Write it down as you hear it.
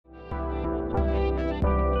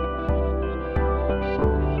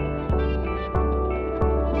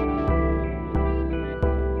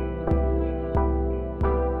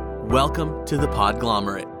Welcome to the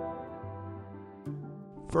Podglomerate.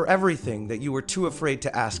 For everything that you were too afraid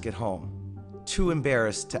to ask at home, too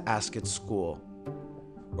embarrassed to ask at school,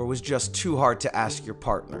 or was just too hard to ask your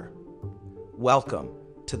partner, welcome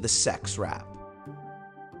to the Sex Wrap.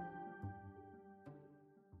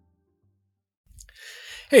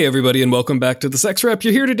 Hey everybody, and welcome back to the Sex Wrap.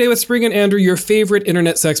 You're here today with Spring and Andrew, your favorite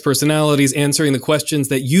internet sex personalities, answering the questions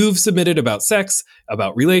that you've submitted about sex,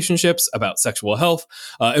 about relationships, about sexual health.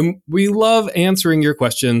 And we love answering your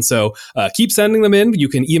questions, so keep sending them in. You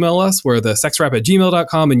can email us. We're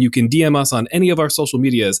thesexwrap@gmail.com, and you can DM us on any of our social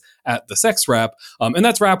medias at the Sex Wrap. And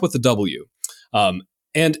that's wrap with the W.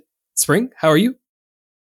 And Spring, how are you?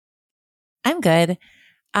 I'm good.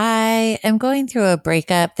 I am going through a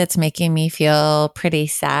breakup that's making me feel pretty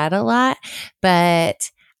sad a lot, but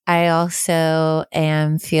I also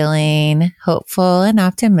am feeling hopeful and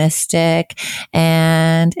optimistic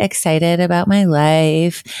and excited about my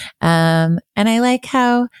life. And I like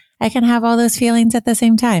how I can have all those feelings at the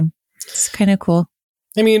same time. It's kind of cool.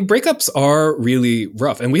 I mean, breakups are really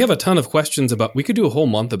rough, and we have a ton of questions about. We could do a whole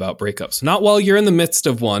month about breakups, not while you're in the midst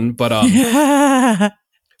of one, but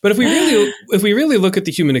But if we really look at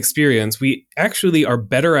the human experience, we actually are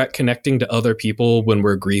better at connecting to other people when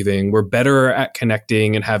we're grieving. We're better at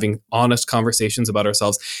connecting and having honest conversations about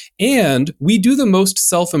ourselves. And we do the most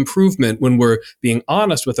self-improvement when we're being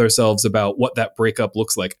honest with ourselves about what that breakup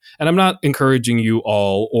looks like. And I'm not encouraging you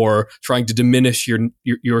all or trying to diminish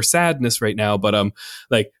your sadness right now, but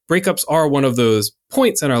like breakups are one of those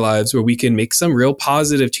points in our lives where we can make some real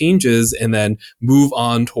positive changes and then move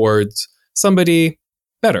on towards somebody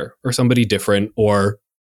better or somebody different or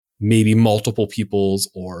maybe multiple peoples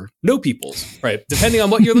or no peoples, right? Depending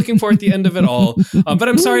on what you're looking for at the end of it all. But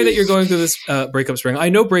I'm sorry that you're going through this breakup, Spring. I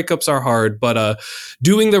know breakups are hard, but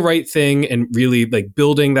doing the right thing and really like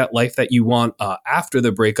building that life that you want after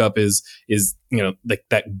the breakup is like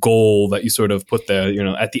that goal that you sort of put there,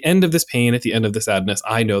 at the end of this pain, at the end of the sadness,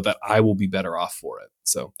 I know that I will be better off for it.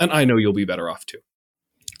 So, and I know you'll be better off too.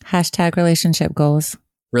 # relationship goals.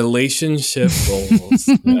 Relationship goals.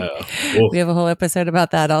 We have a whole episode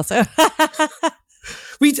about that also.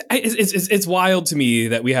 It's wild to me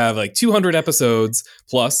that we have like 200 episodes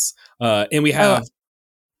plus, and we have...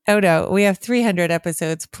 Oh no, we have 300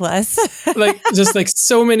 episodes plus. just like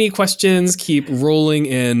so many questions keep rolling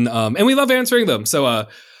in, and we love answering them. So,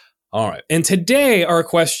 all right. And today our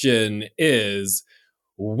question is,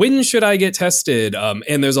 when should I get tested?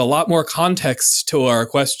 And there's a lot more context to our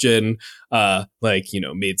question.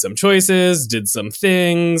 Made some choices, did some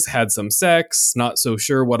things, had some sex, not so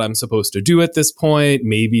sure what I'm supposed to do at this point,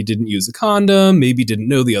 maybe didn't use a condom, maybe didn't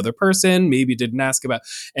know the other person, maybe didn't ask about.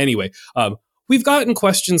 Anyway, we've gotten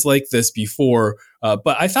questions like this before,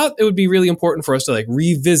 but I thought it would be really important for us to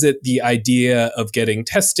revisit the idea of getting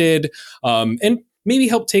tested, and maybe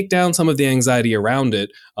help take down some of the anxiety around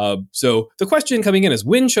it. So the question coming in is,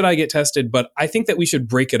 when should I get tested? But I think that we should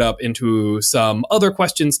break it up into some other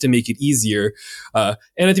questions to make it easier. And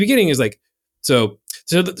at the beginning is so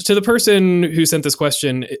to the person who sent this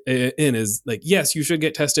question in is yes, you should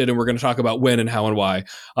get tested, and we're going to talk about when and how and why.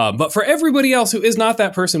 But for everybody else who is not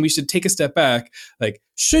that person, we should take a step back.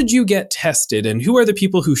 Should you get tested, and who are the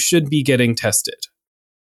people who should be getting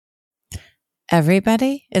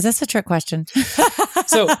Everybody? Is this a trick question?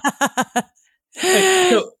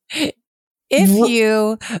 If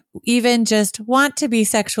you even just want to be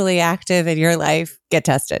sexually active in your life, get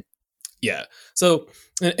tested. Yeah. So,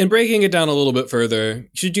 and breaking it down a little bit further,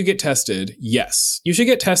 should you get tested? Yes. You should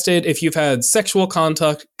get tested if you've had sexual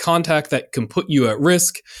contact that can put you at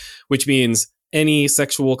risk, which means any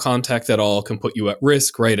sexual contact at all can put you at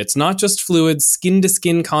risk, right? It's not just fluids.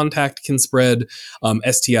 Skin-to-skin contact can spread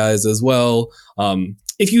STIs as well.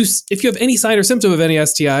 If you have any sign or symptom of any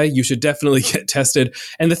STI, you should definitely get tested.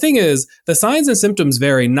 And the thing is, the signs and symptoms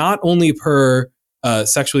vary not only per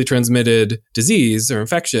sexually transmitted disease or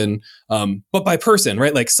infection, but by person,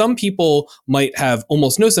 right? Some people might have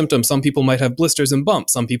almost no symptoms. Some people might have blisters and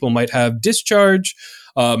bumps. Some people might have discharge.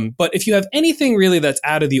 But if you have anything really that's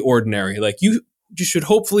out of the ordinary, you should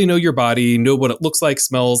hopefully know your body, know what it looks like,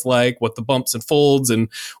 smells like, what the bumps and folds and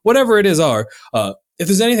whatever it is are. If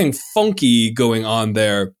there's anything funky going on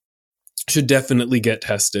there, should definitely get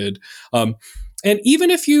tested. And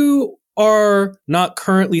even if you are not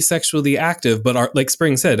currently sexually active, but are, like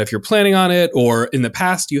Spring said, if you're planning on it or in the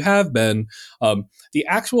past you have been, the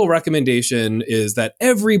actual recommendation is that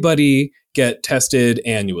everybody get tested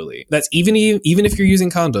annually. That's even if you're using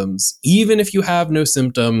condoms, even if you have no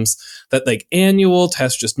symptoms, that annual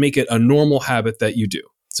tests just make it a normal habit that you do.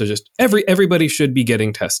 So just everybody should be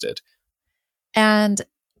getting tested. And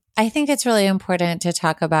I think it's really important to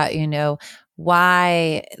talk about,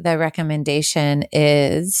 why the recommendation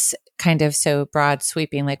is kind of so broad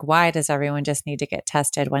sweeping. Like, why does everyone just need to get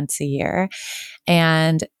tested once a year?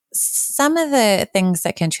 And some of the things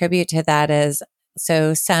that contribute to that is,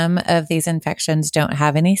 so some of these infections don't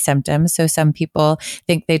have any symptoms. So some people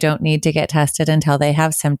think they don't need to get tested until they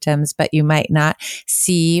have symptoms, but you might not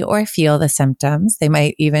see or feel the symptoms. They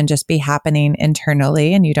might even just be happening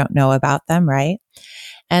internally and you don't know about them, right?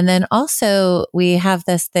 And then also we have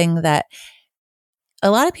this thing that a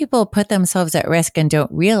lot of people put themselves at risk and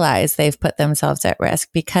don't realize they've put themselves at risk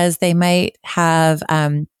because they might have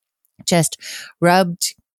just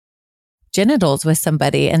rubbed genitals with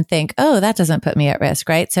somebody and think, oh, that doesn't put me at risk,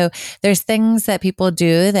 right? So there's things that people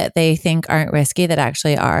do that they think aren't risky that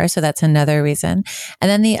actually are. So that's another reason. And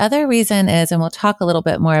then the other reason is, and we'll talk a little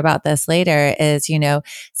bit more about this later, is,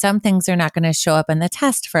 some things are not going to show up in the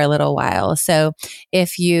test for a little while. So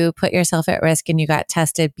if you put yourself at risk and you got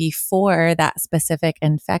tested before that specific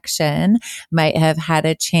infection might have had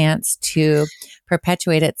a chance to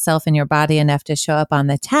perpetuate itself in your body enough to show up on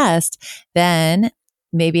the test, then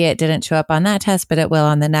maybe it didn't show up on that test, but it will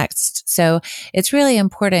on the next. So it's really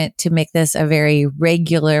important to make this a very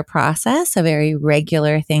regular process, a very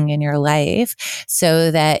regular thing in your life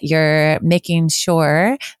so that you're making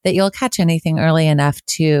sure that you'll catch anything early enough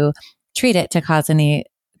to treat it to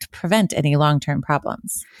prevent any long-term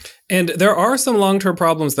problems. And there are some long-term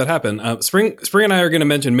problems that happen. Spring and I are going to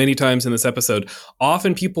mention many times in this episode,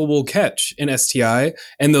 often people will catch an STI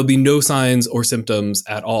and there'll be no signs or symptoms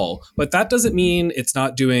at all. But that doesn't mean it's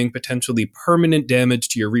not doing potentially permanent damage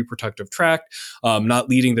to your reproductive tract, not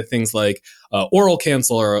leading to things like oral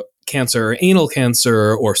cancer, anal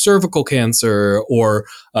cancer, or cervical cancer, or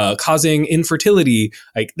causing infertility.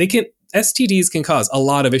 STDs can cause a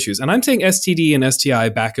lot of issues. And I'm saying STD and STI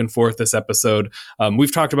back and forth this episode.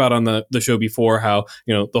 We've talked about on the show before how,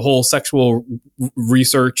 the whole sexual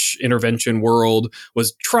research intervention world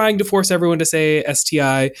was trying to force everyone to say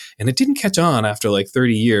STI, and it didn't catch on after like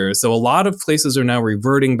 30 years. So a lot of places are now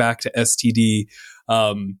reverting back to STD.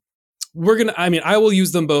 I will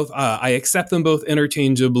use them both. I accept them both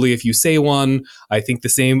interchangeably. If you say one, I think the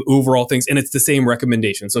same overall things, and it's the same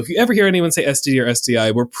recommendation. So if you ever hear anyone say STD or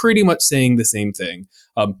STI, we're pretty much saying the same thing.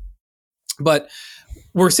 But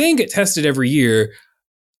we're saying get tested every year.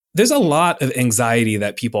 There's a lot of anxiety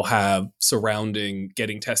that people have surrounding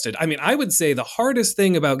getting tested. I would say the hardest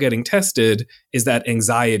thing about getting tested is that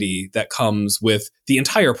anxiety that comes with the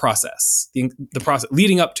entire process, the process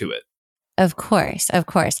leading up to it. Of course.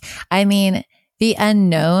 The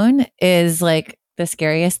unknown is like the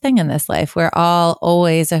scariest thing in this life. We're all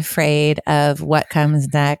always afraid of what comes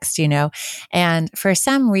next, and for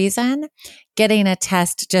some reason, getting a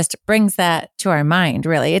test just brings that to our mind,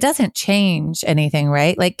 really. It doesn't change anything,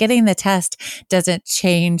 right? Like getting the test doesn't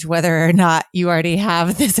change whether or not you already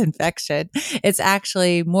have this infection. It's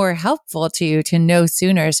actually more helpful to you to know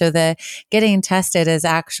sooner. So the getting tested is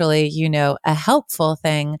actually, a helpful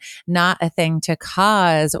thing, not a thing to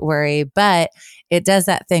cause worry, but it does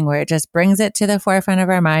that thing where it just brings it to the forefront of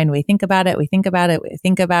our mind. We think about it.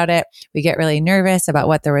 We get really nervous about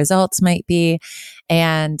what the results might be.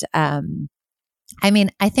 And,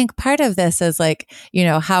 I think part of this is like,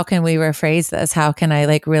 how can we rephrase this? How can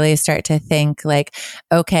I really start to think like,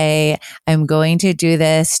 okay, I'm going to do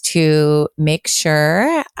this to make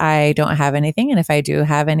sure I don't have anything. And if I do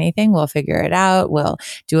have anything, we'll figure it out. We'll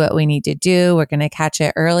do what we need to do. We're going to catch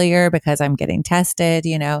it earlier because I'm getting tested,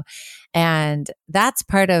 and that's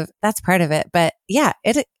part of it. But yeah,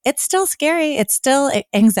 it's still scary. It's still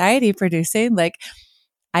anxiety producing. Like,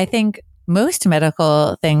 I think most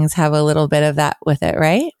medical things have a little bit of that with it,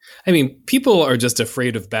 right? People are just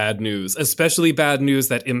afraid of bad news, especially bad news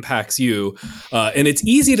that impacts you. And it's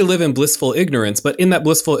easy to live in blissful ignorance, but in that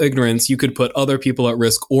blissful ignorance, you could put other people at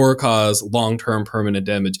risk or cause long-term permanent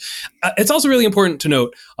damage. It's also really important to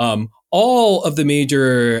note, all of the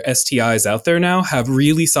major STIs out there now have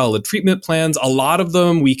really solid treatment plans. A lot of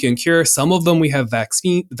them we can cure. Some of them we have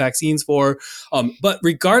vaccines for. But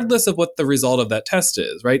regardless of what the result of that test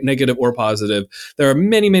is, right, negative or positive, there are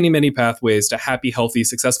many, many, many pathways to happy, healthy,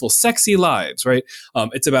 successful, sexy lives, right?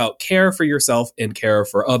 It's about care for yourself and care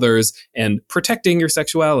for others and protecting your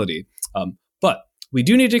sexuality. But we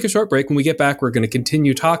do need to take a short break. When we get back, we're going to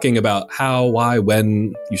continue talking about how, why,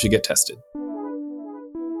 when you should get tested.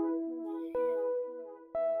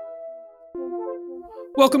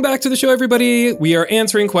 Welcome back to the show, everybody. We are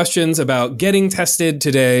answering questions about getting tested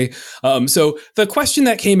today. So the question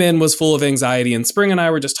that came in was full of anxiety, and Spring and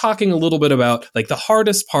I were just talking a little bit about like the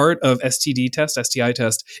hardest part of STI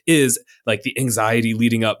test is like the anxiety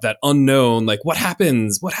leading up, that unknown, like what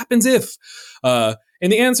happens if? And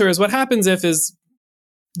the answer is what happens if is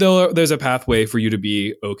there's a pathway for you to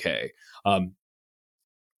be okay.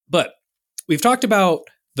 But we've talked about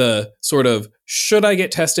the sort of should I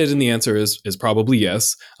get tested? And the answer is probably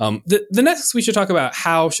yes. The next we should talk about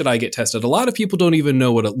how should I get tested? A lot of people don't even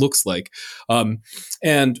know what it looks like.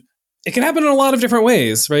 And it can happen in a lot of different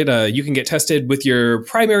ways, right? You can get tested with your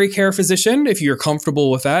primary care physician if you're comfortable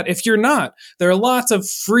with that. If you're not, there are lots of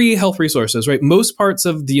free health resources, right? Most parts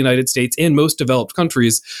of the United States and most developed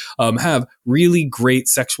countries have really great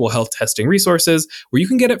sexual health testing resources where you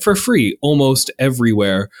can get it for free almost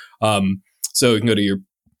everywhere. So you can go to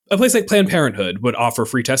a place like Planned Parenthood would offer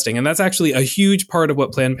free testing. And that's actually a huge part of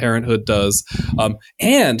what Planned Parenthood does.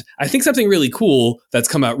 And I think something really cool that's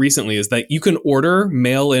come out recently is that you can order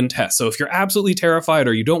mail-in tests. So if you're absolutely terrified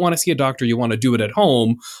or you don't want to see a doctor, you want to do it at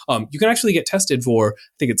home, you can actually get tested for,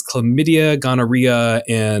 I think it's chlamydia, gonorrhea,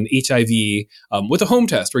 and HIV with a home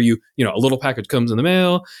test where a little package comes in the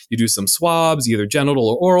mail, you do some swabs, either genital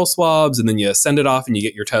or oral swabs, and then you send it off and you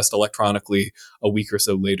get your test electronically a week or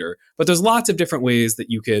so later. But there's lots of different ways that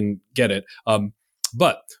you can get it.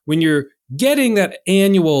 But when you're getting that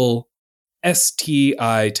annual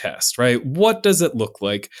STI test, right, what does it look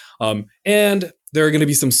like? And there are going to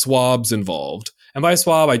be some swabs involved. And by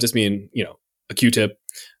swab, I just mean, a Q-tip.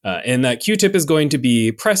 And that Q-tip is going to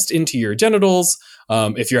be pressed into your genitals.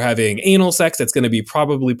 If you're having anal sex, it's going to be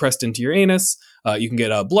probably pressed into your anus. You can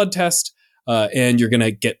get a blood test, and you're going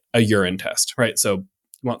to get a urine test, right? So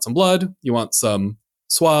you want some blood, you want some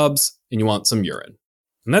swabs, and you want some urine.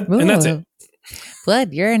 And that's it.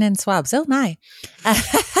 Blood, urine, and swabs. Oh my.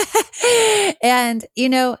 And,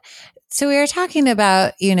 so we were talking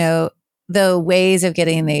about, the ways of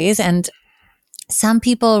getting these, and some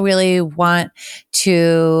people really want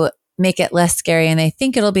to make it less scary, and they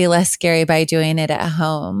think it'll be less scary by doing it at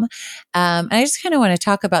home. And I just kind of want to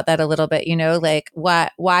talk about that a little bit, like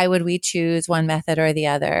why would we choose one method or the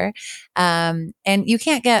other? And you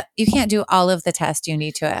can't do all of the tests you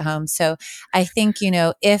need to at home. So I think,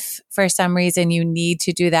 if for some reason you need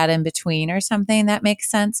to do that in between or something, that makes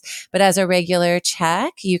sense. But as a regular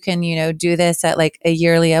check, you can, do this at like a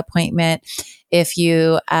yearly appointment. If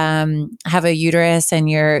you have a uterus and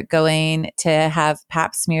you're going to have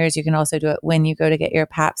pap smears, you can also do it when you go to get your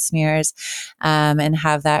pap smears, and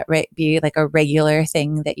have that be like a regular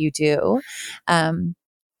thing that you do.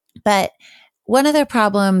 But one of the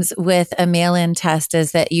problems with a mail-in test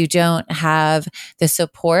is that you don't have the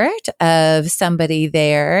support of somebody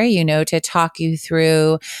there, to talk you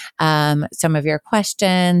through some of your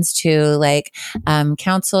questions, to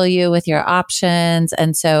counsel you with your options.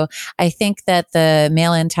 And so I think that the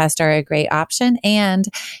mail-in tests are a great option. And,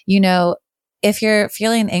 if you're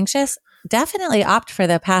feeling anxious, definitely opt for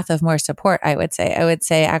the path of more support. I would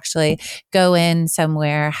say actually go in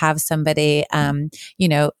somewhere, have somebody,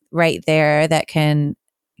 right there that can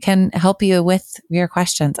help you with your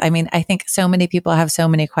questions. I mean, I think so many people have so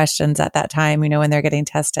many questions at that time, when they're getting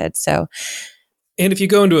tested. So, and if you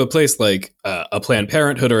go into a place like a Planned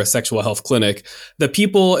Parenthood or a sexual health clinic, the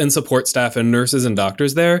people and support staff and nurses and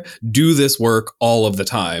doctors there do this work all of the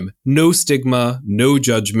time. No stigma, no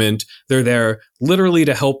judgment. They're there literally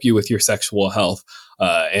to help you with your sexual health.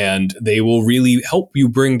 And they will really help you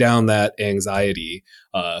bring down that anxiety.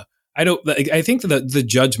 I think that the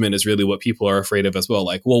judgment is really what people are afraid of as well.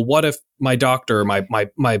 Like, well, what if my doctor, my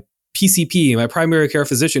PCP, my primary care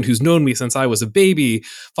physician, who's known me since I was a baby,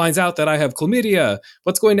 finds out that I have chlamydia?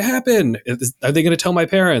 What's going to happen? Are they going to tell my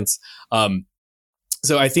parents?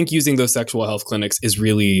 So I think using those sexual health clinics is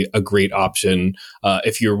really a great option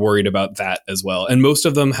if you're worried about that as well. And most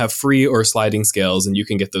of them have free or sliding scales, and you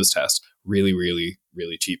can get those tests really, really,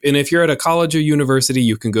 really cheap. And if you're at a college or university,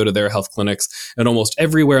 you can go to their health clinics. And almost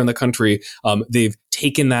everywhere in the country, they've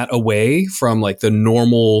taken that away from like the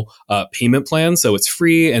normal payment plan. So it's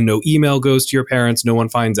free and no email goes to your parents. No one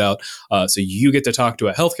finds out. So you get to talk to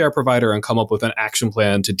a healthcare provider and come up with an action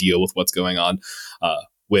plan to deal with what's going on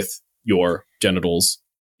with your genitals.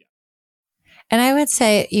 And I would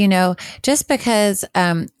say, just because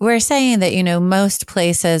we're saying that, most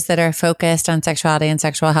places that are focused on sexuality and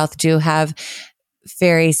sexual health do have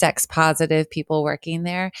very sex positive people working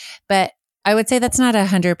there. But I would say that's not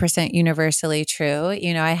 100% universally true.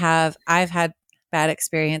 I've had bad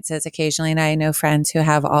experiences occasionally, and I know friends who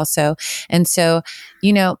have also. And so,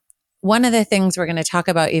 one of the things we're going to talk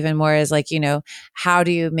about even more is like, how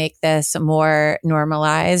do you make this more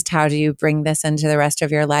normalized? How do you bring this into the rest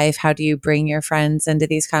of your life? How do you bring your friends into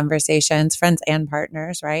these conversations, friends and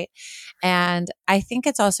partners, right? And I think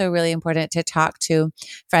it's also really important to talk to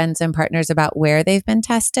friends and partners about where they've been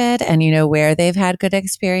tested and, where they've had good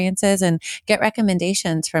experiences, and get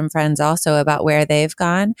recommendations from friends also about where they've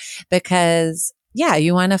gone, because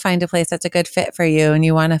you want to find a place that's a good fit for you. And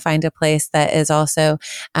you want to find a place that is also,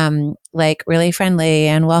 like really friendly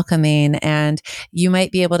and welcoming. And you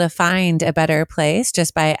might be able to find a better place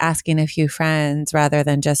just by asking a few friends rather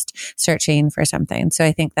than just searching for something. So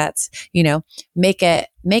I think that's, make it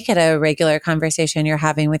a regular conversation you're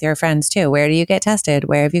having with your friends too. Where do you get tested?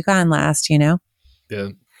 Where have you gone last? Yeah.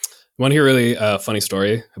 Want to hear a really funny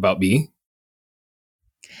story about me?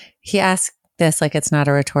 He asked this like it's not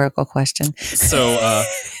a rhetorical question. So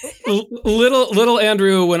little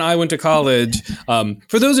Andrew, when I went to college,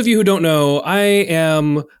 for those of you who don't know, I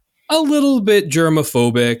am a little bit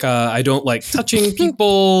germophobic. I don't like touching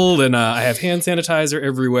people, and I have hand sanitizer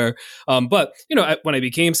everywhere. But when I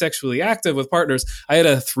became sexually active with partners, I had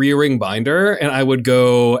a 3-ring binder, and I would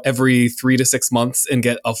go every 3 to 6 months and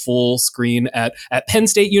get a full screen at Penn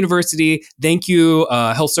State University. Thank you,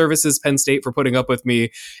 Health Services Penn State, for putting up with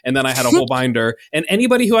me. And then I had a whole binder, and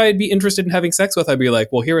anybody who I'd be interested in having sex with, I'd be like,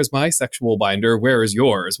 well, here is my sexual binder. Where is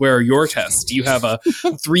yours? Where are your tests? Do you have a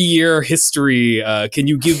 3-year history? Can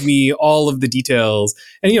you give me all of the details?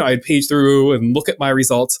 And I'd page through and look at my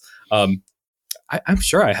results. I'm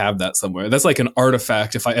sure I have that somewhere. That's like an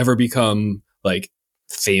artifact. If I ever become like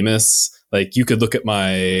famous, like you could look at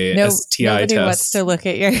my STI test. Nobody wants to look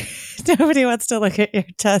at your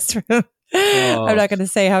test from. I'm not going to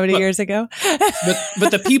say how many years ago.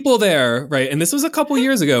 but the people there, right, and this was a couple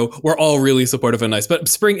years ago, were all really supportive and nice. But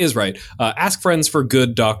Spring is right. Ask friends for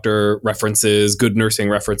good doctor references, good nursing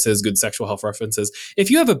references, good sexual health references. If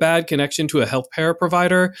you have a bad connection to a healthcare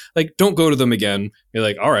provider, like, don't go to them again. You're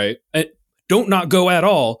like, all right. Don't not go at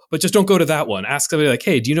all, but just don't go to that one. Ask somebody like,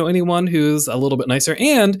 hey, do you know anyone who's a little bit nicer?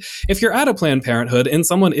 And if you're at a Planned Parenthood and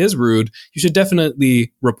someone is rude, you should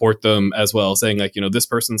definitely report them as well, saying like, this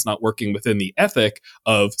person's not working within the ethic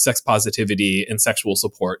of sex positivity and sexual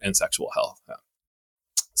support and sexual health.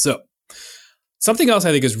 So something else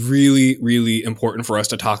I think is really, really important for us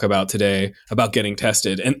to talk about today about getting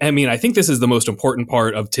tested. And I mean, I think this is the most important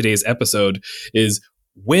part of today's episode is,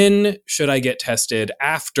 when should I get tested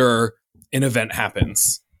after an event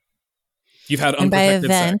happens? You've had unprotected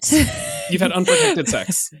sex. You've had unprotected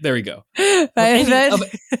sex. There we go. By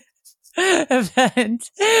event,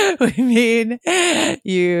 we mean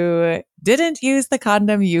you didn't use the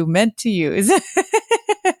condom you meant to use.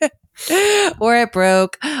 Or it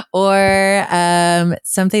broke, or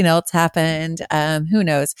something else happened. Who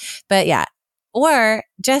knows? But yeah. Or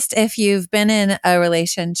just if you've been in a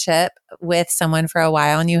relationship with someone for a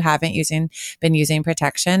while and you haven't been using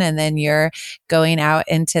protection, and then you're going out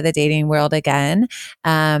into the dating world again.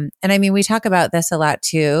 And I mean, we talk about this a lot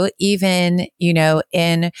too, even,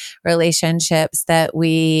 in relationships that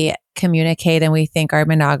we communicate and we think are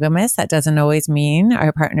monogamous. That doesn't always mean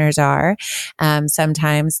our partners are.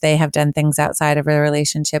 Sometimes they have done things outside of a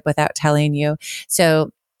relationship without telling you.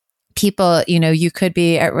 So people, you could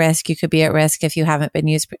be at risk. You could be at risk if you haven't been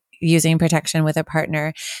using protection with a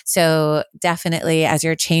partner. So definitely, as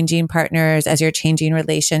you're changing partners, as you're changing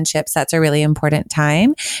relationships, that's a really important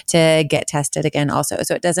time to get tested again also.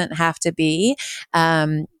 So it doesn't have to be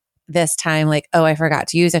this time like, oh, I forgot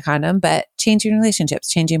to use a condom, but changing relationships,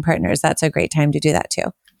 changing partners, that's a great time to do that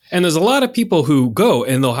too. And there's a lot of people who go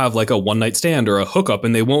and they'll have like a one-night stand or a hookup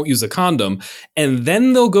and they won't use a condom. And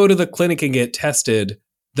then they'll go to the clinic and get tested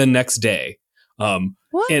the next day.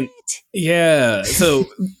 What? And yeah, so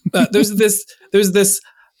there's this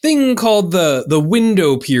thing called the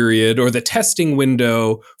window period, or the testing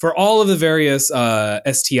window for all of the various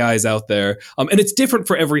STIs out there, and it's different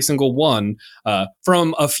for every single one,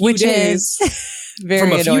 from a few days.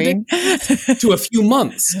 Very annoying. To a few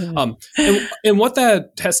months. And what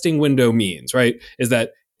that testing window means, right, is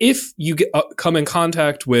that if you come in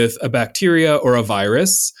contact with a bacteria or a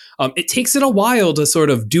virus, it takes it a while to sort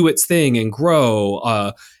of do its thing and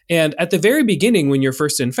grow. And at the very beginning, when you're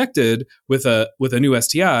first infected with a new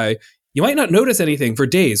STI, you might not notice anything for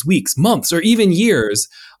days, weeks, months, or even years.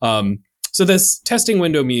 So this testing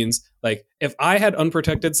window means, like, if I had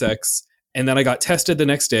unprotected sex and then I got tested the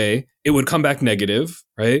next day, it would come back negative,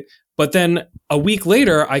 right? But then a week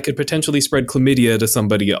later, I could potentially spread chlamydia to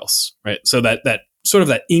somebody else, right? So that sort of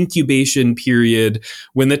that incubation period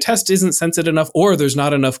when the test isn't sensitive enough, or there's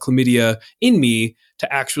not enough chlamydia in me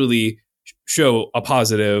to actually show a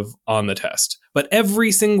positive on the test. but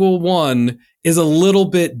every single one is a little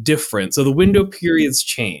bit different. So the window periods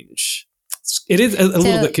change. It is a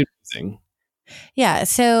little bit confusing. Yeah.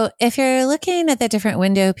 So if you're looking at the different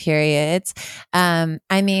window periods, I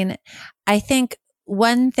think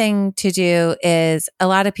one thing to do is a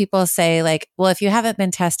lot of people say like, well, if you haven't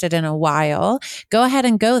been tested in a while, go ahead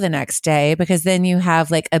and go the next day, because then you have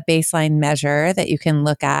like a baseline measure that you can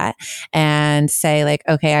look at and say like,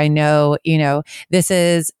 okay, I know, this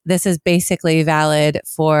is basically valid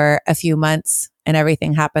for a few months and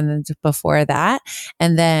everything happened before that.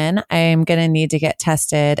 And then I'm going to need to get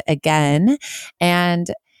tested again. And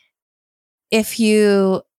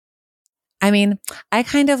I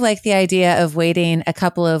kind of like the idea of waiting a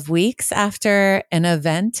couple of weeks after an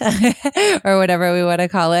event or whatever we want to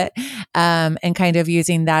call it, and kind of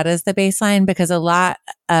using that as the baseline, because a lot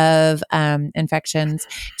of infections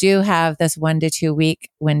do have this 1 to 2 week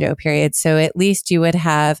window period. So at least you would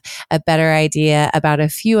have a better idea about a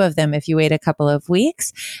few of them if you wait a couple of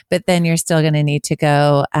weeks, but then you're still going to need to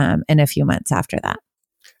go in a few months after that.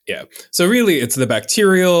 Yeah. So really, it's the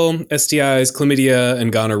bacterial STIs, chlamydia,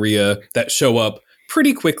 and gonorrhea that show up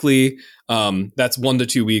pretty quickly. That's 1 to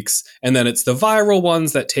 2 weeks. And then it's the viral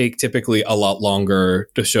ones that take typically a lot longer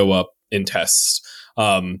to show up in tests.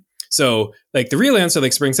 So like the real answer,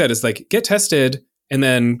 like Spring said, is like get tested and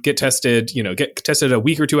then get tested a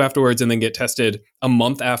week or two afterwards and then get tested a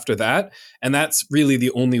month after that. And that's really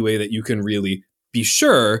the only way that you can really be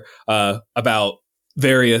sure about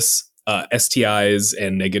various STIs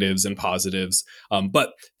and negatives and positives.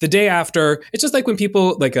 But the day after, it's just like when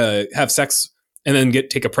people like have sex and then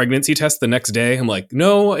take a pregnancy test the next day. I'm like,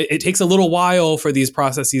 no, it takes a little while for these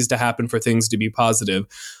processes to happen for things to be positive.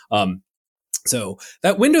 So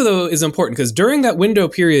that window, though, is important because during that window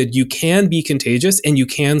period, you can be contagious and you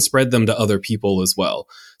can spread them to other people as well.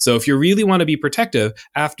 So if you really want to be protective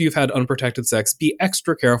after you've had unprotected sex, be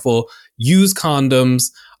extra careful, use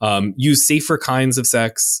condoms, use safer kinds of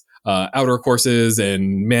sex, outer courses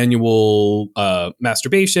and manual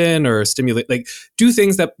masturbation or stimulate, like do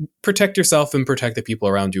things that protect yourself and protect the people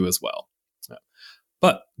around you as well.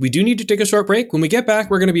 But we do need to take a short break. When we get back,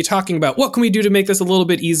 we're going to be talking about what can we do to make this a little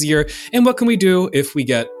bit easier and what can we do if we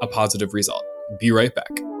get a positive result. Be right back.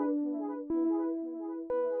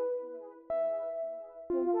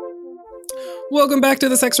 Welcome back to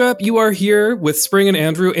the Sex Wrap. You are here with Spring and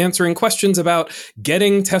Andrew answering questions about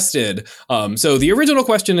getting tested. So the original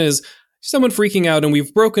question is someone freaking out, and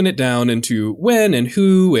we've broken it down into when and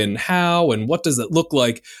who and how and what does it look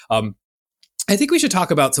like. I think we should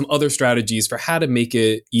talk about some other strategies for how to make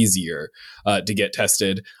it easier to get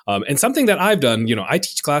tested. And something that I've done, I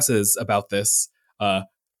teach classes about this,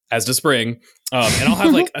 as does Spring. And I'll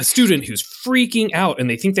have like a student who's freaking out and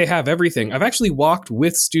they think they have everything. I've actually walked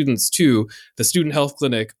with students to the student health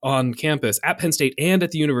clinic on campus at Penn State and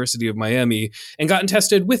at the University of Miami and gotten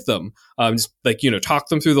tested with them. Just like, talk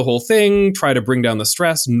them through the whole thing, try to bring down the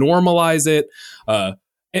stress, normalize it.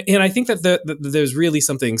 And I think that there's really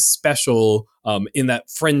something special in that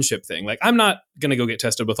friendship thing. Like, I'm not going to go get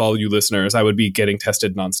tested with all you listeners. I would be getting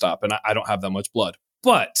tested nonstop, and I don't have that much blood.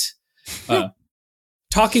 But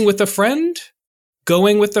talking with a friend,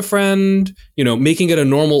 going with a friend, making it a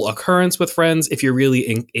normal occurrence with friends. If you're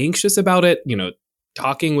really anxious about it,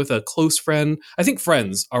 talking with a close friend. I think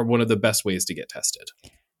friends are one of the best ways to get tested.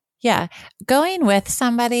 Yeah. Going with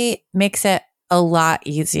somebody makes it a lot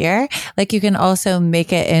easier. Like, you can also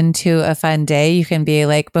make it into a fun day. You can be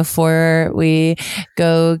like, before we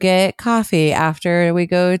go get coffee, after we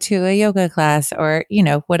go to a yoga class, or,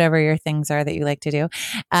 whatever your things are that you like to do.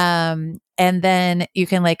 And then you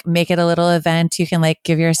can like make it a little event. You can like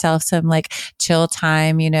give yourself some like chill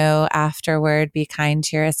time, afterward, be kind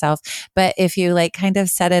to yourself. But if you like kind of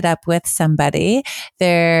set it up with somebody,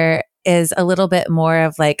 there is a little bit more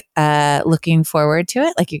of like looking forward to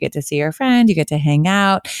it. Like, you get to see your friend, you get to hang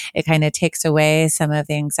out. It kind of takes away some of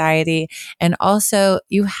the anxiety. And also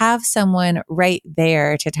you have someone right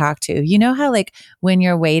there to talk to. You know how like when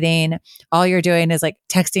you're waiting, all you're doing is like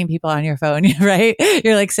texting people on your phone, right?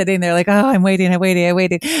 You're like sitting there like, oh, I'm waiting.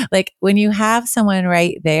 Like, when you have someone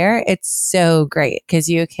right there, it's so great because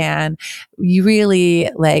you really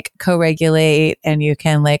like co-regulate and you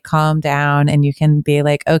can like calm down and you can be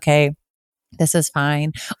like, okay, this is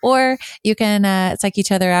fine. Or you can psych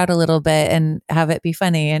each other out a little bit and have it be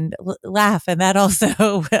funny and laugh. And that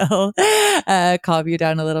also will calm you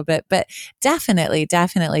down a little bit. But definitely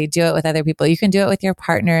do it with other people. You can do it with your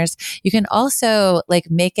partners. You can also like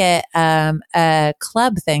make it a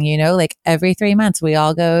club thing, like every 3 months we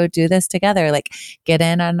all go do this together. Like get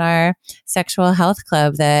in on our sexual health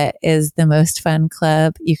club that is the most fun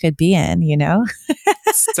club you could be in,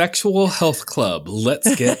 Sexual health club.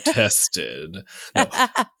 Let's get tested. No.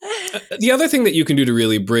 The other thing that you can do to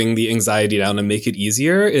really bring the anxiety down and make it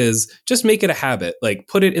easier is just make it a habit. Like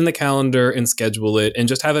put it in the calendar and schedule it and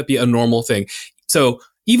just have it be a normal thing. So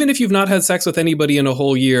even if you've not had sex with anybody in a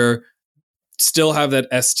whole year, still have that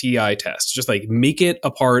STI test. Just like make it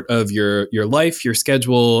a part of your life, your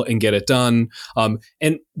schedule, and get it done.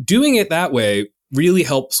 And doing it that way really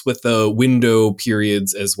helps with the window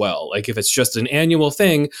periods as well. Like if it's just an annual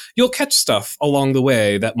thing, you'll catch stuff along the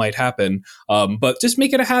way that might happen. But just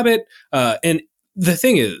make it a habit. And the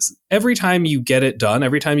thing is, every time you get it done,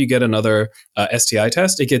 every time you get another STI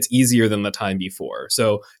test, it gets easier than the time before.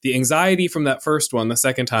 So the anxiety from that first one, the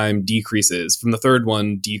second time decreases. From the third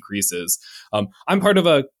one, decreases. I'm part of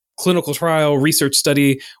a clinical trial research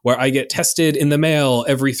study where I get tested in the mail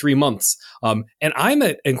every 3 months. And I'm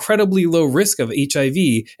at incredibly low risk of HIV.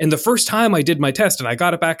 And the first time I did my test and I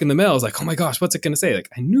got it back in the mail, I was like, oh my gosh, what's it going to say? Like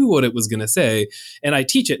I knew what it was going to say. And I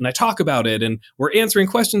teach it and I talk about it and we're answering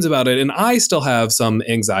questions about it. And I still have some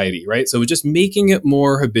anxiety, right? So just making it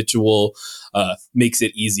more habitual makes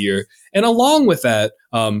it easier. And along with that,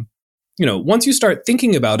 once you start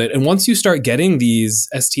thinking about it and once you start getting these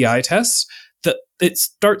STI tests, it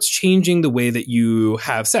starts changing the way that you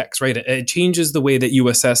have sex, right? It changes the way that you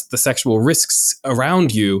assess the sexual risks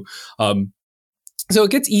around you. So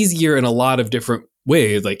it gets easier in a lot of different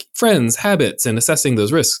ways, like friends, habits, and assessing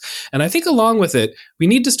those risks. And I think along with it, we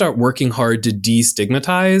need to start working hard to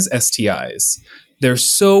destigmatize STIs. They're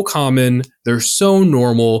so common. They're so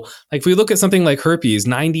normal. Like if we look at something like herpes,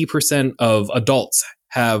 90% of adults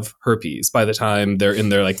have herpes by the time they're in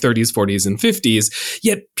their like 30s, 40s, and 50s.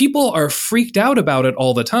 Yet people are freaked out about it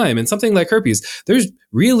all the time. And something like herpes, there's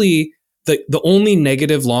really the only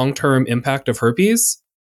negative long-term impact of herpes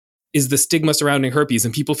is the stigma surrounding herpes,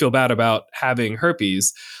 and people feel bad about having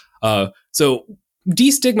herpes. So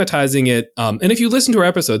destigmatizing it, and if you listen to our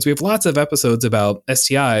episodes, we have lots of episodes about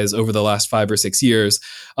STIs over the last 5 or 6 years.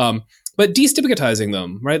 But destigmatizing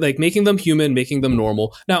them, right? Like making them human, making them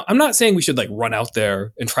normal. Now, I'm not saying we should like run out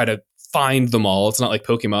there and try to find them all. It's not like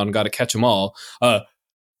Pokemon, got to catch them all. But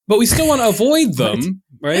we still want to avoid them,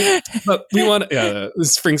 right? But we want,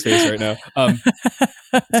 this Spring's face right now.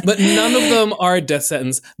 But none of them are a death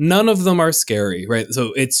sentence. None of them are scary, right?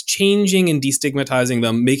 So it's changing and destigmatizing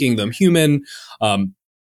them, making them human. And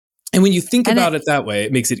when you think about it that way,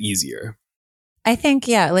 it makes it easier. I think,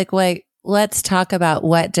 let's talk about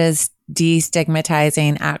what does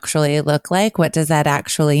destigmatizing actually look like? What does that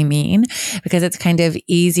actually mean? Because it's kind of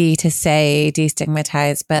easy to say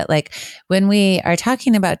destigmatize, but like when we are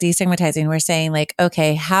talking about destigmatizing, we're saying like,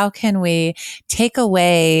 okay, how can we take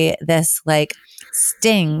away this like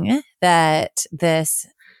sting that this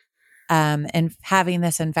and having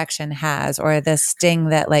this infection has, or this sting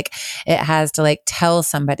that like it has to like tell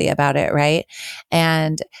somebody about it, right?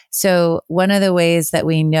 And so one of the ways that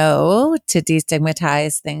we know to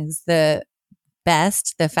destigmatize things the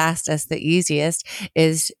best, the fastest, the easiest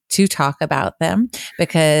is to talk about them,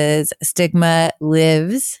 because stigma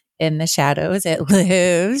lives in the shadows. It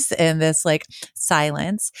lives in this like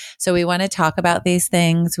silence. So we want to talk about these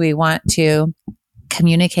things. We want to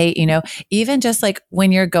communicate, even just like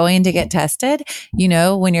when you're going to get tested,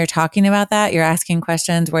 when you're talking about that, you're asking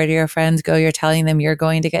questions, where do your friends go? You're telling them you're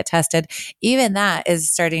going to get tested. Even that is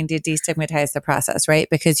starting to destigmatize the process, right?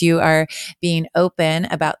 Because you are being open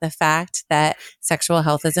about the fact that sexual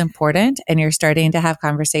health is important and you're starting to have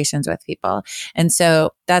conversations with people. And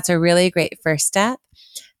so that's a really great first step.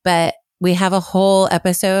 But we have a whole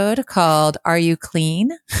episode called Are You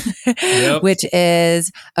Clean? Yep. Which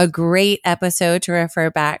is a great episode to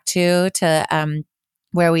refer back to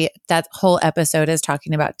where that whole episode is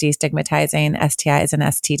talking about destigmatizing STIs and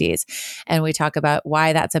STDs. And we talk about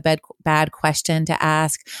why that's a bad question to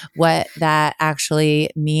ask, what that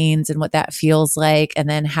actually means and what that feels like, and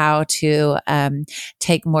then how to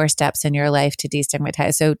take more steps in your life to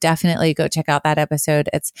destigmatize. So definitely go check out that episode.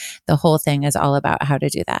 The whole thing is all about how to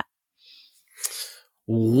do that.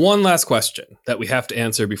 One last question that we have to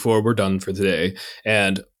answer before we're done for today.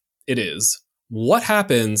 And it is, what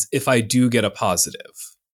happens if I do get a positive?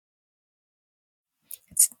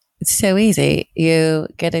 It's so easy. You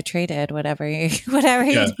get it treated, whatever you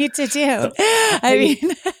need to do. I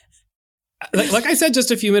mean, like I said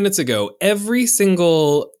just a few minutes ago, every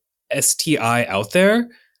single STI out there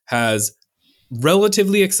has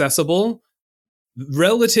relatively accessible,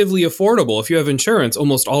 relatively affordable. If you have insurance,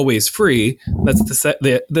 almost always free. That's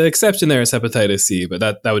the exception there is hepatitis C, but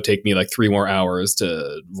that would take me like 3 more hours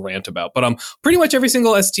to rant about. But pretty much every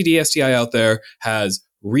single STD, STI out there has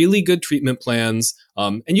really good treatment plans,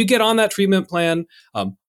 and you get on that treatment plan.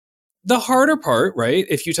 The harder part, right,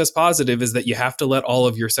 if you test positive, is that you have to let all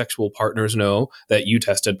of your sexual partners know that you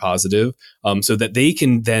tested positive, so that they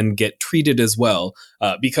can then get treated as well.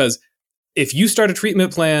 Because if you start a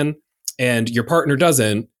treatment plan and your partner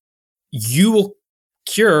doesn't, you will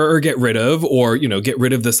cure or get rid of, or, get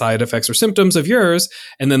rid of the side effects or symptoms of yours,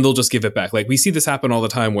 and then they'll just give it back. Like, we see this happen all the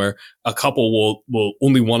time where a couple will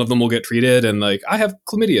only one of them will get treated, and like, I have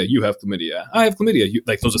chlamydia, you have chlamydia, I have chlamydia,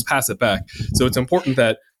 they'll just pass it back. So it's important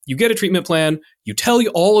that you get a treatment plan, you tell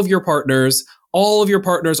all of your partners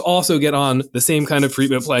also get on the same kind of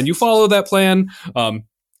treatment plan. You follow that plan, and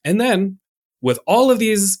then with all of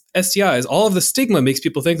these STIs, all of the stigma makes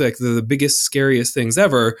people think like they're the biggest, scariest things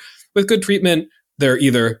ever. With good treatment, they're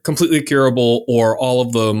either completely curable, or all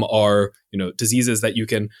of them are, diseases that you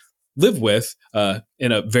can live with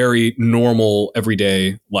in a very normal,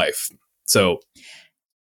 everyday life. So,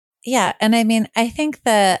 yeah. And I mean, I think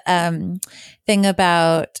the thing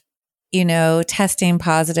about, testing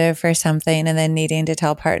positive for something and then needing to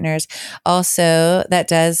tell partners, also that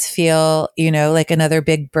does feel, like another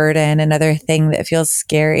big burden, another thing that feels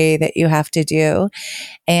scary that you have to do.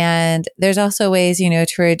 And there's also ways,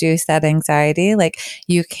 to reduce that anxiety. Like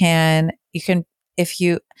you can,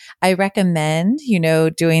 I recommend,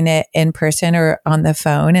 doing it in person or on the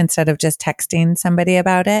phone instead of just texting somebody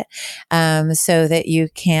about it, so that you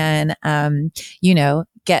can,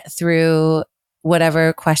 get through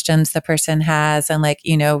whatever questions the person has and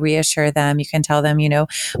reassure them. You can tell them,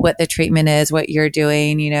 what the treatment is, what you're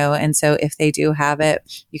doing, and so if they do have it,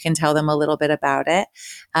 you can tell them a little bit about it.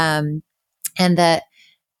 And that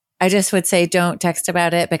I just would say don't text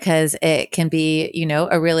about it, because it can be,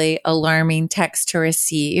 a really alarming text to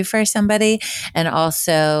receive for somebody. And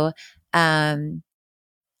also,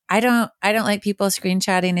 I don't like people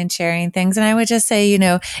screenshotting and sharing things. And I would just say,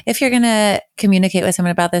 if you're going to communicate with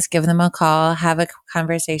someone about this, give them a call, have a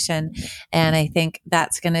conversation. And I think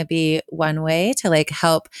that's going to be one way to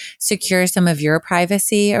help secure some of your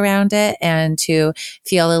privacy around it, and to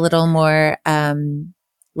feel a little more,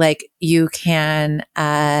 like you can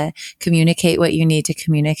communicate what you need to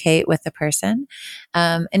communicate with the person.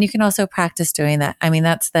 And you can also practice doing that. I mean,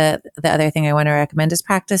 that's the other thing I want to recommend is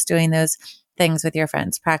practice doing those things with your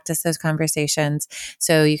friends, practice those conversations.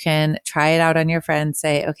 So you can try it out on your friends,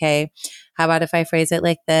 say, okay, how about if I phrase it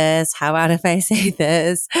like this? How about if I say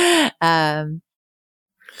this?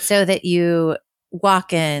 So that you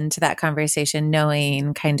walk into that conversation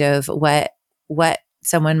knowing kind of what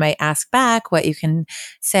someone might ask back, what you can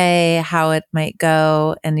say, how it might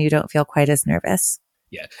go, and you don't feel quite as nervous.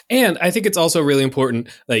 Yeah. And I think it's also really important,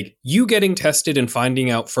 like you getting tested and finding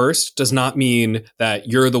out first does not mean that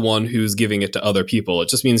you're the one who's giving it to other people. It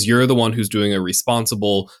just means you're the one who's doing a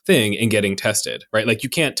responsible thing and getting tested, right? Like you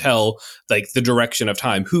can't tell like the direction of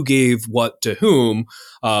time, who gave what to whom.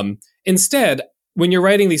 Instead, when you're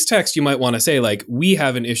writing these texts, you might want to say like, we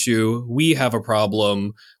have an issue, we have a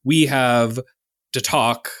problem, we have to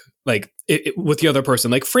talk like with the other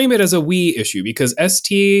person, like frame it as a we issue, because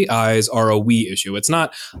STIs are a we issue. It's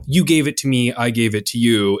not you gave it to me, I gave it to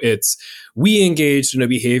you. It's we engaged in a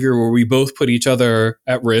behavior where we both put each other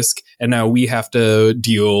at risk, and now we have to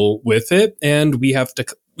deal with it, and we have to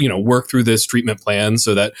work through this treatment plan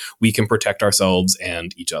so that we can protect ourselves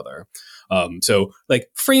and each other. So like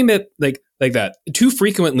frame it like that. Too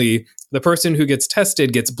frequently, the person who gets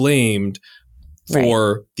tested gets blamed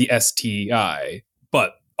for the STI,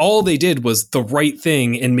 but all they did was the right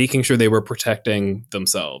thing in making sure they were protecting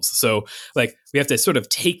themselves. So like we have to sort of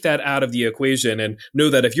take that out of the equation and know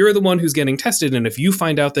that if you're the one who's getting tested, and if you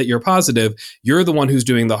find out that you're positive, you're the one who's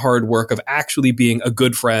doing the hard work of actually being a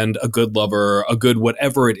good friend, a good lover, a good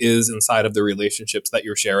whatever it is inside of the relationships that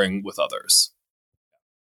you're sharing with others.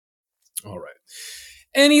 All right.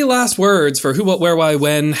 Any last words for who, what, where, why,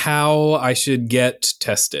 when, how I should get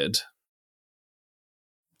tested?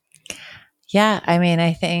 Yeah, I mean,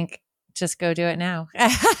 I think just go do it now.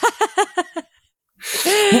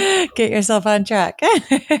 Get yourself on track.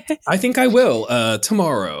 I think I will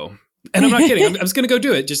tomorrow. And I'm not kidding. I'm just going to go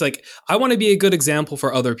do it. Just like, I want to be a good example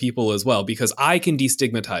for other people as well, because I can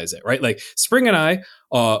destigmatize it, right? Like Spring and I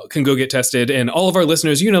can go get tested. And all of our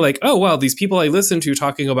listeners, like, oh, wow, these people I listen to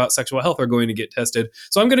talking about sexual health are going to get tested.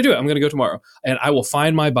 So I'm going to do it. I'm going to go tomorrow. And I will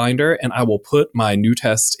find my binder and I will put my new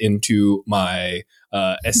test into my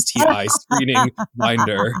STI screening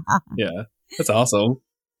binder. Yeah, that's awesome.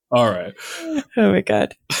 All right. Oh, my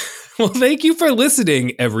God. Well, thank you for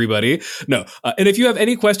listening, everybody. No, and if you have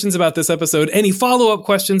any questions about this episode, any follow-up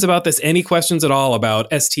questions about this, any questions at all about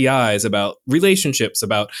STIs, about relationships,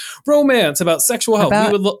 about romance, about sexual health,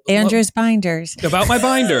 about Andrew's binders, about my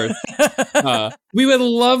binders, we would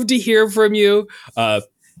love to hear from you.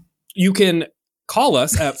 You can call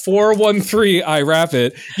us at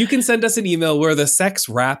 413-I-RAP-IT. You can send us an email. We're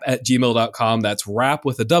thesexwrap@gmail.com. That's rap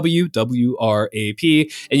with a W,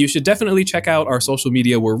 W-R-A-P. And you should definitely check out our social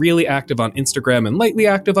media. We're really active on Instagram and lightly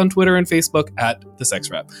active on Twitter and Facebook at The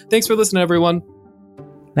Sex Wrap. Thanks for listening, everyone.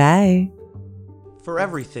 Bye. For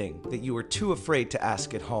everything that you were too afraid to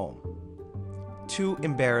ask at home, too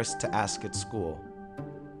embarrassed to ask at school,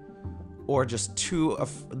 or just too...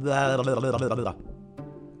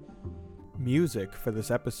 Music for this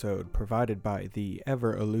episode provided by the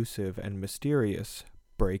ever-elusive and mysterious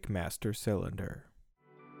Breakmaster Cylinder.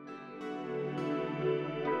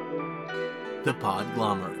 The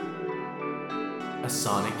Podglomerate. A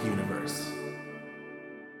sonic universe.